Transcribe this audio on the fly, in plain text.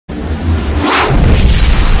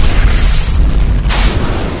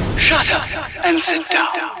and sit down.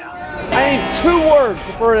 I need 2 words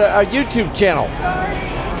for a YouTube channel.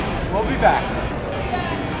 We'll be back.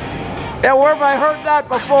 Yeah, where have I heard that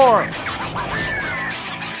before?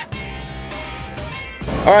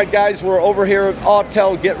 All right, guys, we're over here at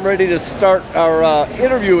Autel getting ready to start our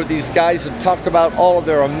interview with these guys and talk about all of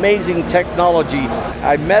their amazing technology.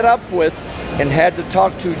 I met up with and had to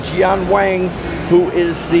talk to Jian Wang, who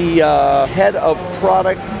is the head of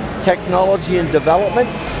product technology and development.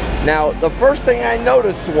 Now, the first thing I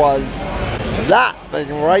noticed was that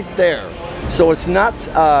thing right there. So it's not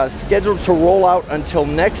scheduled to roll out until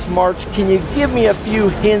next March. Can you give me a few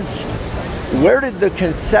hints? Where did the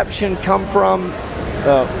conception come from?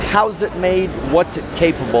 How's it made? What's it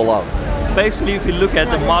capable of? Basically, if you look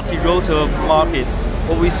at the multi-rotor market,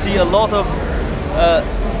 well, we see a lot of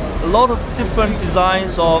different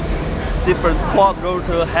designs of different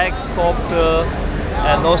quad-rotor, hexcopter,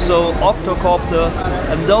 and also octocopter,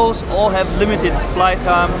 and those all have limited flight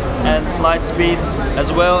time and flight speeds,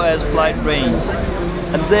 as well as flight range.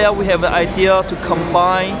 And there we have an idea to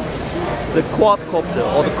combine the quadcopter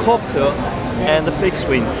or the copter and the fixed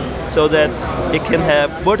wing, so that it can have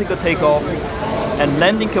vertical takeoff and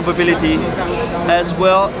landing capability, as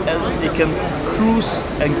well as it can cruise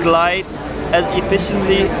and glide as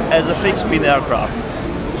efficiently as a fixed wing aircraft,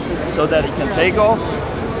 so that it can take off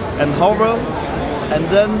and hover, and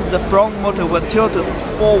then the front motor will tilt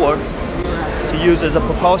it forward to use as a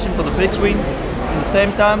propulsion for the fixed wing. At the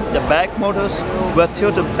same time, the back motors will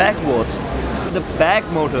tilt it backwards. The back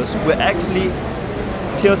motors will actually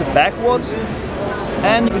tilt backwards.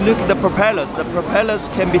 And if you look at the propellers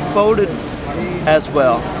can be folded as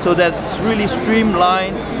well, so that it's really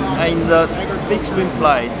streamlined in the fixed wing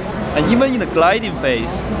flight. And even in the gliding phase,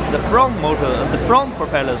 the front motor, the front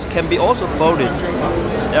propellers can be also folded.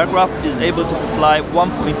 This aircraft is able to fly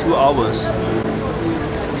 1.2 hours.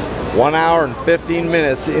 1 hour and 15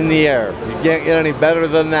 minutes in the air. You can't get any better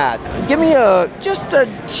than that. Give me just a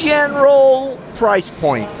general price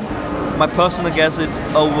point. My personal guess is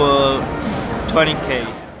over 20K.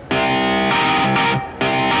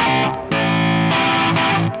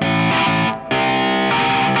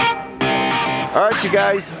 All right, you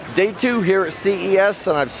guys, day 2 here at CES,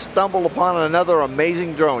 and I've stumbled upon another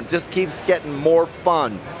amazing drone. Just keeps getting more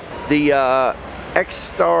fun. The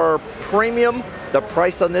X-Star Premium, the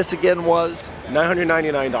price on this again was?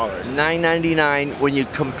 $999. $999. When you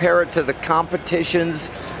compare it to the competition's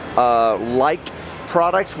like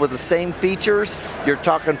products with the same features, you're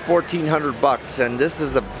talking $1,400, and this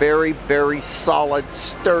is a very, very solid,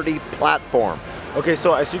 sturdy platform. Okay,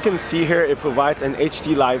 so as you can see here, it provides an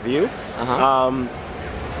HD live view.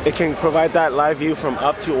 It can provide that live view from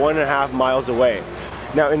up to 1.5 miles away.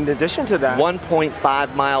 Now, in addition to that,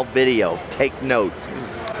 1.5 mile video. Take note.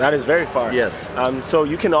 That is very far. Yes. So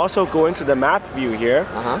you can also go into the map view here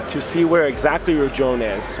to see where exactly your drone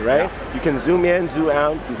is, right? Yeah. You can zoom in, zoom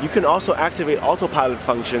out. You can also activate autopilot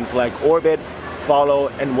functions like orbit, follow,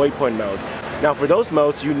 and waypoint modes. Now, for those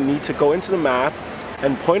modes, you need to go into the map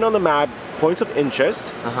and point on the map points of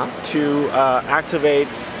interest to activate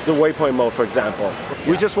the waypoint mode, for example.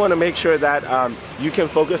 We just want to make sure that you can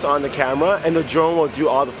focus on the camera and the drone will do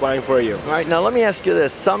all the flying for you. All right, now let me ask you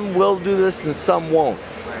this. Some will do this and some won't.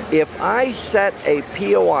 If I set a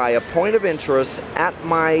POI, a point of interest, at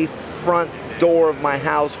my front door of my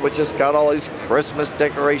house, which has got all these Christmas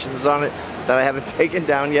decorations on it that I haven't taken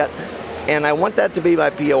down yet, and I want that to be my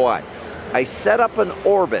POI, I set up an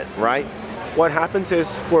orbit, right? What happens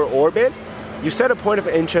is, for orbit, you set a point of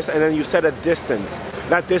interest and then you set a distance.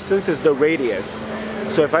 That distance is the radius.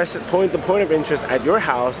 So if I point the point of interest at your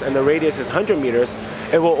house and the radius is 100 meters,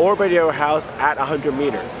 it will orbit your house at 100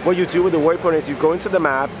 meters. What you do with the waypoint is you go into the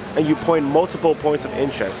map and you point multiple points of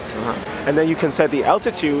interest. And then you can set the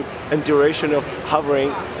altitude and duration of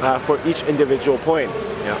hovering for each individual point.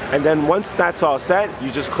 And then once that's all set,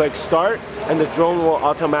 you just click start and the drone will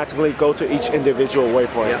automatically go to each individual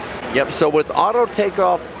waypoint. Yep, so with auto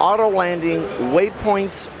takeoff, auto landing,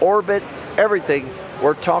 waypoints, orbit, everything,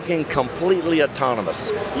 we're talking completely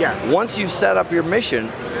autonomous. Yes. Once you set up your mission,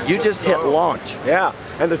 you just hit launch. Yeah,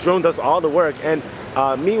 and the drone does all the work. And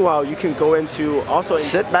meanwhile, you can go into also...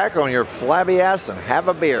 Sit back on your flabby ass and have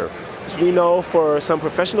a beer. We know for some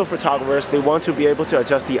professional photographers, they want to be able to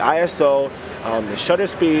adjust the ISO, the shutter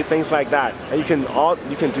speed, things like that. And you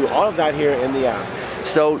can do all of that here in the app.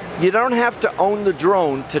 So you don't have to own the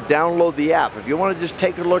drone to download the app. If you want to just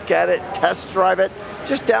take a look at it, test drive it,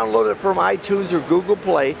 just download it from iTunes or Google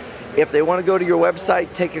Play. If they want to go to your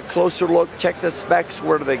website, take a closer look, check the specs,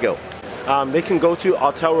 where do they go? They can go to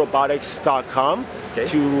autelrobotics.com.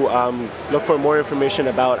 to look for more information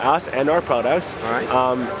about us and our products. All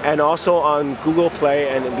right. And also on Google Play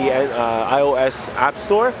and the iOS App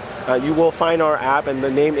Store, you will find our app, and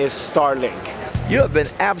the name is Starlink. You have been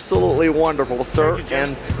absolutely wonderful, sir. Thank you, Jim.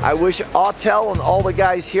 And I wish Autel and all the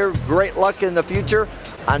guys here great luck in the future.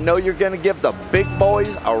 I know you're going to give the big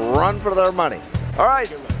boys a run for their money. All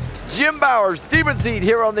right. Jim Bowers, Demunseed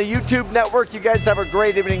here on the YouTube network. You guys have a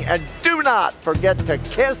great evening, and do not forget to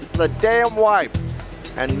kiss the damn wife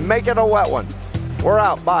and make it a wet one. We're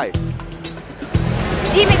out. Bye.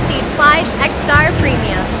 Demunseed 5 X-Star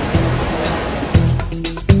Premium.